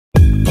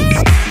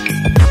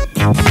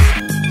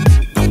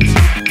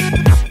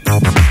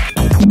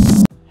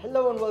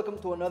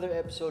another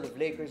episode of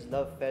Lakers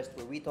Lovefest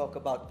where we talk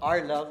about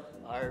our love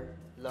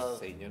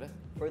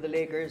for the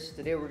Lakers.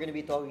 Today we're going to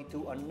be talking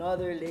to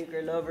another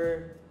Laker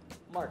lover,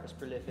 Marcus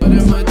Prolifik. What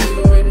am I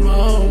doing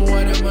wrong?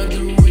 What am I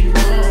doing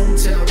wrong?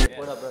 Tell me.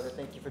 What up, brother?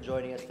 Thank you for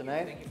joining us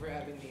tonight. Thank you for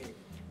having me here.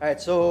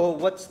 Alright, so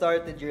what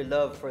started your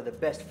love for the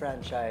best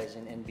franchise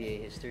in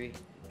NBA history?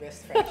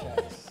 Best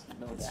franchise.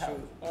 No That's doubt.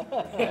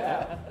 true.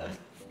 Yeah.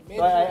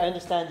 So I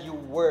understand you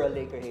were a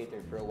Laker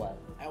hater for a while.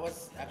 I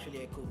was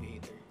actually a Kobe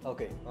hater.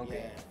 Okay.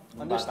 Yeah.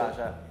 Understood.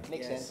 Bata siya.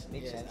 Makes Yes, sense.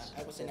 Makes yes. sense.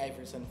 I was an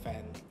Iverson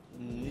fan.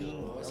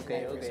 I was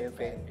Okay. an Iverson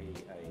fan.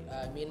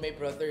 AI. Me and my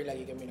brother,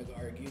 lagi kami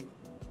nag-argue.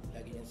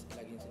 Lagi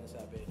niyang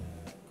sinasabi na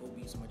Kobe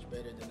is much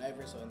better than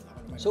Iverson. Ako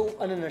naman. So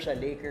ano na siya?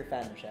 Laker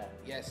fan na siya?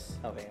 Yes.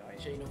 Okay.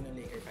 Siya yung unang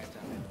Laker fan sa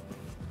akin.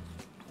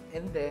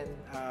 And then,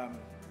 ang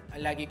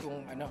lagi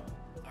kong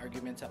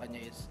argument sa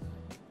kanya is,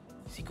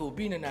 si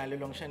Kobe nanalo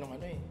lang siya nung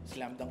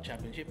slam dunk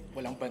championship,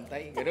 walang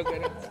bantay,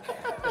 gano'n.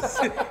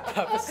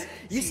 Tapos,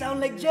 You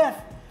sound like Jeff!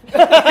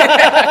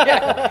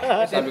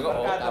 Sabi ko,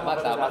 tama.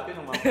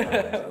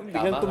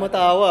 Biglang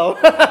tumatawa.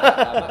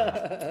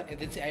 And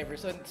then si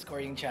Iverson,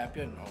 scoring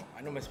champion.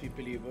 Ano mas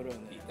pipili mo ron?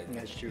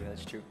 That's true.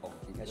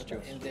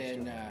 And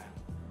then,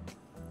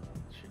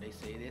 should I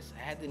say this?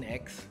 I had an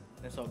ex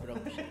na sobrang...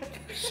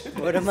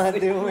 What am I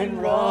doing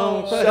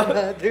wrong? Shout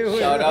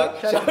out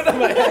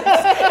my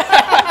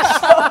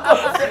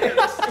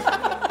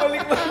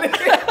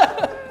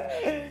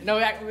No,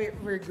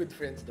 we're good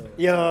friends though.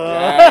 Yo!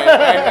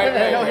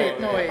 No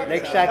hate.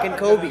 Like Shaq and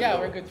Kobe. Yeah,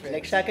 we're good friends.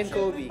 Like Shaq and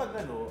Kobe.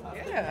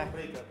 Yeah.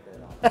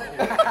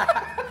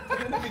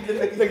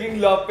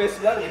 Naging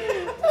Lopez lang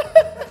eh.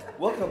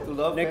 Welcome to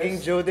Lovefest. Naging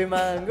Joe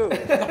DeMango.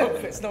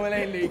 Lovefest na wala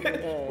yung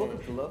Lakers.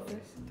 Welcome to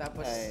Lovefest.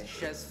 Tapos, Ay.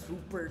 siya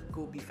super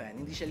Kobe fan.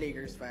 Hindi siya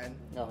Lakers fan.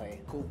 Okay.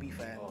 Kobe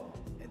fan.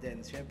 And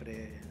then,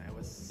 syempre, I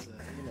was,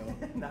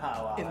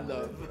 Nahawa in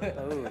love.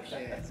 Oh,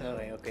 shit.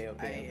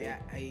 Yeah,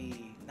 Okay.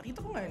 Nakita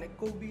ko nga,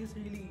 Kobe is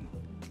really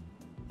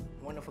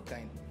one of a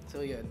kind.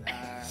 So, yun.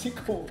 Si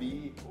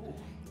Kobe.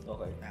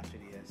 Okay.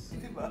 Actually, yes.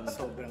 Diba?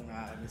 Sobrang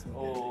nakakamiss mo.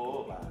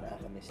 Oo.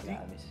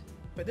 Nakakamiss.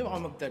 Pwede ba ako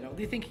magtanong?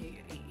 Do you think he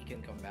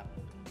can come back?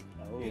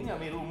 Oh. Yun nga,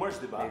 may rumors,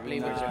 di ba?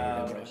 May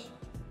rumors.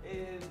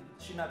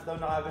 Sinat daw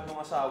na agad ng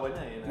asawa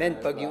niya eh. Men,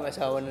 pag yung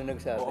asawa na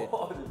nagsabi.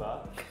 Oo, di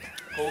ba?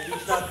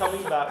 Kobe's not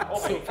coming back.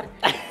 Okay.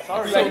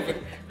 Sorry.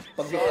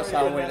 Pag yung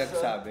asawa na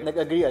nagsabi.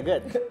 Nag-agree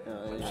agad.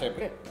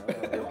 Siyempre.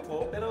 Ewan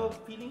ko, pero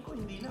feeling ko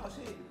hindi na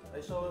kasi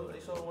I saw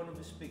one of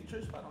his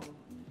pictures, parang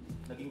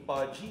naging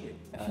pudgy eh.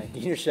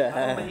 Hindi na siya.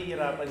 Parang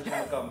mahihirapan siya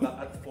mag-comeback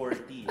at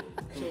 40 eh.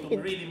 To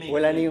really make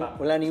Wala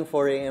an na yung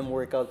 4 AM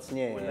workouts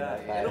niya eh. Wala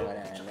eh. Pero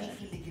tsaka na.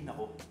 kikiligin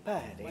ako.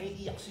 Pare.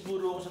 Maiiyak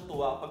siguro ako sa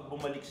tuwa pag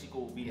bumalik si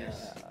Kobe na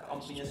Yes.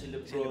 kakampi niya si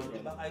LeBron.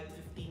 Diba kahit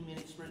 15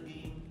 minutes per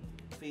game,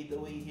 fade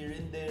away here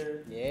and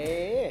there.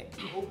 Yeah.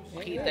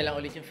 Makita lang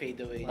ulit yung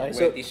fadeaway. Okay,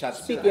 so, 20 shots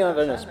speaking of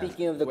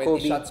the 20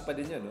 Kobe, shots pa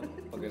din yan, no?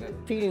 Pag ganun.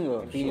 feeling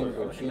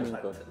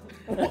ko.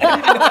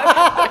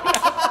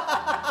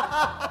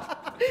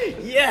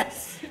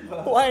 Yes!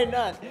 Why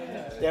not?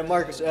 Yeah,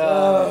 Marcus,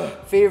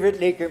 favorite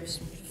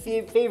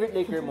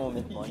Laker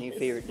moment mo? Ano yung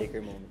favorite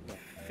Laker moment mo?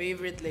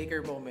 Favorite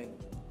Laker moment?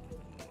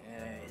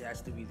 It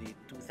has to be the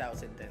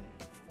 2010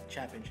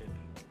 championship.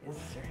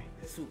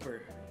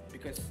 Super.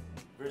 Because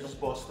Versus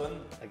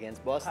Boston.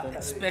 Against Boston.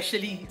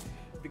 especially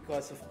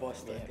because of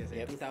Boston.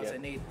 Kasi Yep.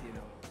 2008,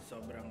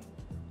 sobrang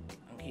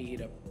ang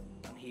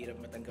hirap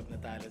matanggap na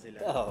talo sila.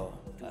 Oh.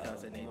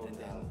 2008 and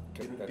then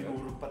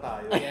Pinurog pa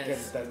tayo.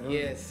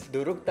 yes.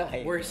 Durog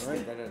tayo. Worst.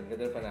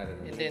 Ganda pa natin.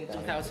 And then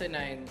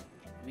 2009,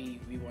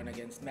 we won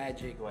against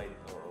Magic. Dwight,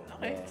 oo.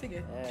 Okay, sige.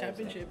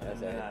 Championship. Alam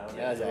na natin.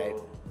 That's right.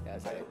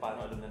 Kahit paano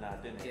alam na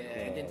natin eh.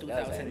 Yeah, and then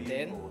Yeah, that's right.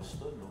 2010,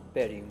 Boston, no?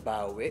 Pero yung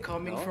bawi,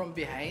 coming no? from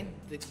behind,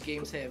 the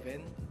Game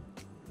 7.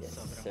 Yes,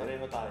 Sobrang sir.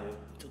 Pareho tayo.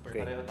 Super.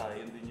 Pareho tayo.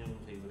 Yun din yung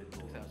favorite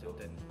ko.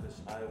 2010. Because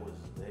I was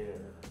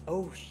there.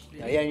 Oh,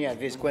 ayan,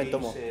 Viz,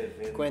 kwento mo.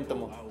 Game 7. Kwento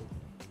mo. Wow.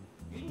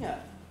 Yun nga.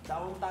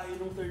 Down tayo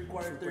nung third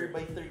quarter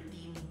by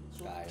 13.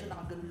 So, siya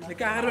nakaganon lang.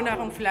 Nagkakaroon na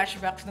akong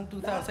flashbacks ng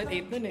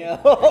 2008 nun eh.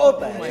 Oo, Oh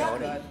my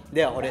God.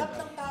 Hindi, ako rin. Lahat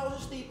ng tao sa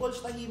Staples,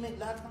 tahimik.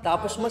 Lahat ng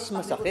Tapos tao, mas tabi ko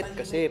masakit tahimik.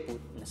 kasi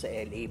nasa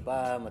LA pa,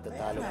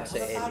 matatalo pa sa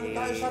Matatalo LA.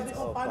 tayo. Sabi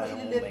ko, Oh, paano parang,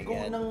 i-let oh my go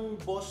God. ng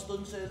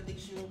Boston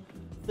Celtics yung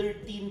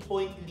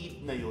 13-point lead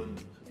na yun?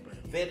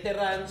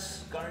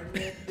 Veterans,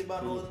 Garnett, di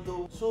ba,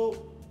 Rondo. So,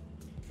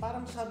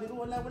 parang sabi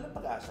ko, walang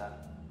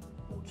pag-asa.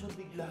 Pucha,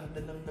 bigla na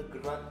lang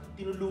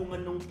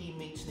tinulungan ng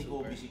teammates ni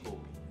Kobe si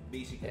Kobe.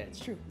 Basically. Yeah, it's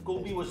true.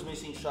 Kobe was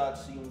missing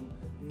shots, yung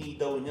knee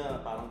daw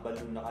niya, parang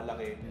balloon na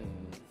kalaki.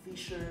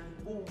 Fisher,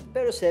 boom.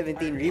 Pero 17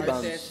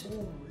 rebounds. Artest.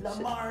 Boom.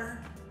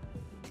 Lamar.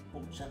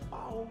 Pucha,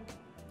 Pau.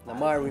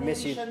 Lamar, we Parang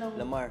miss you. siya ng-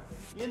 Lamar.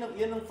 Yan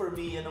ang for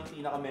me, yan ang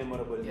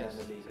pinaka-memorable na Yes.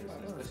 Lakers.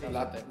 Kasi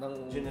Lahat ng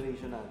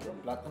generation natin.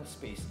 lahat ng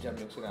Space Jam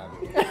yung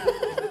sinabi.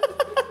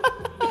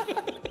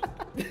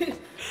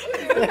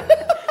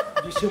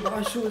 Di siya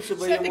makashoot. Sabay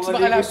yung Celtics mga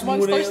baka Lakers last muna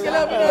monsters yung ka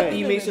lang natin.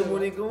 teammates yung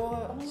muna yung gumawa.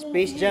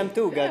 Space Jam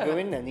 2,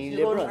 gagawin na ni Si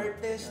Ron LeBron.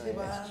 Artest, di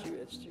ba? That's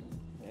true.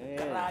 Yeah.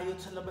 Karayot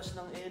sa labas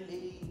ng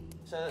LA.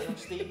 sa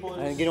Staples.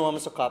 Anong ginawa mo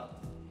sa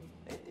cup?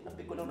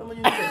 Tinapi ko lang naman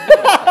yung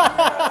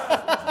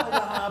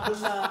Nakahabol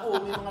na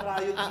ako, may mga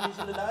riots din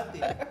sila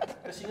dati.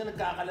 Kasi nga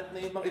nagkakalat na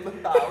yung mga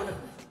ibang tao.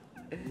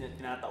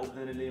 Tinataob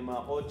na nila yung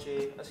mga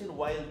kotse. As in,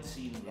 wild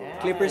scene.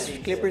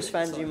 Clippers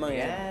fans yung mga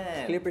yan.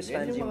 Yan. Clippers Yan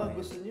fans yung yung mga mga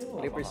gusto nyo.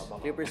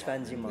 Clippers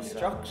fans yung mga yan.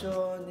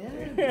 Destruction,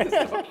 yan.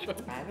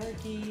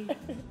 Anarchy.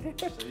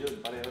 So yun,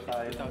 pareho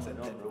tayo ng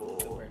 2010. bro.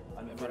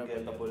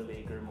 Unforgettable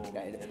Laker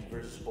moment and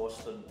versus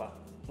Boston pa.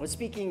 Well,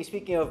 speaking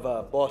of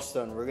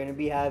Boston, we're gonna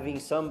be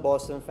having some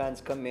Boston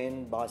fans come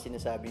in. Baka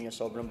sinasabi niyo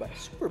sobrang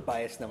super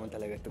biased naman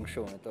talaga itong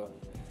show na to.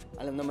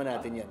 Alam naman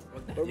natin yan.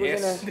 But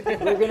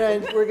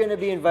we're gonna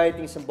be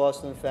inviting some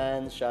Boston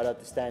fans. Shout out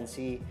to Stan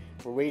C.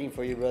 We're waiting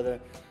for you, brother.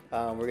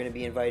 We're gonna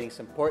be inviting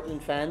some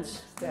Portland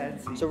fans.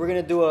 So we're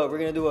gonna do a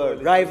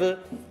rival.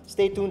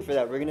 Stay tuned for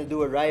that. We're gonna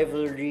do a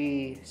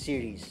rivalry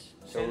series.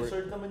 So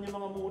Censored naman yung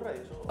mga mura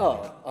eh. So,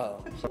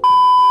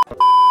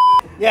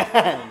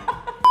 yeah.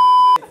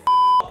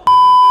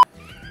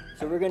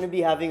 So we're gonna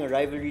be having a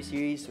rivalry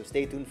series. So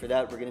stay tuned for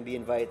that. We're gonna be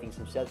inviting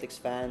some Celtics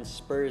fans,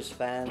 Spurs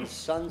fans,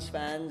 Suns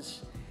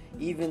fans,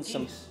 even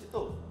some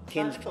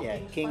Kings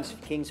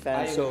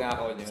fans. So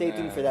stay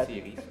tuned for that.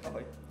 Okay.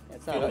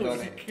 It's not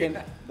Tim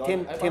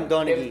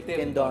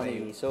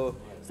Donaghy. So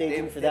stay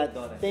tuned for that.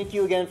 Thank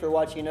you again for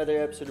watching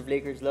another episode of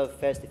Lakers Love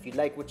Fest. If you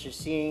like what you're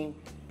seeing,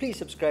 please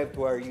subscribe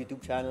to our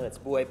YouTube channel. That's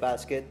Buhay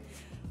Basket.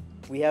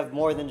 We have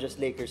more than just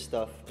Lakers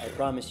stuff, I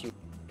promise you.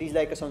 Please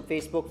like us on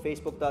Facebook,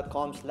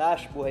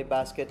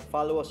 facebook.com/buhaybasket.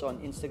 Follow us on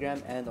Instagram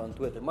and on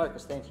Twitter.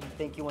 Marcus,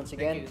 thank you once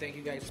again. Thank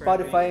you guys for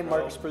Spotify, having me.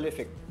 Marcus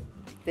Prolifik.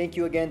 Thank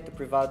you again to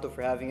Privato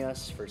for having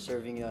us, for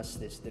serving us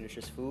this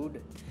delicious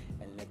food,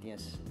 and letting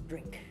us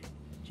drink.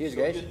 Cheers,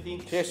 guys. So you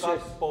think Scott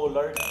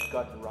Pollard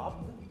got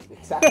robbed?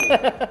 Exactly.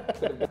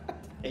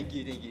 Thank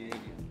you.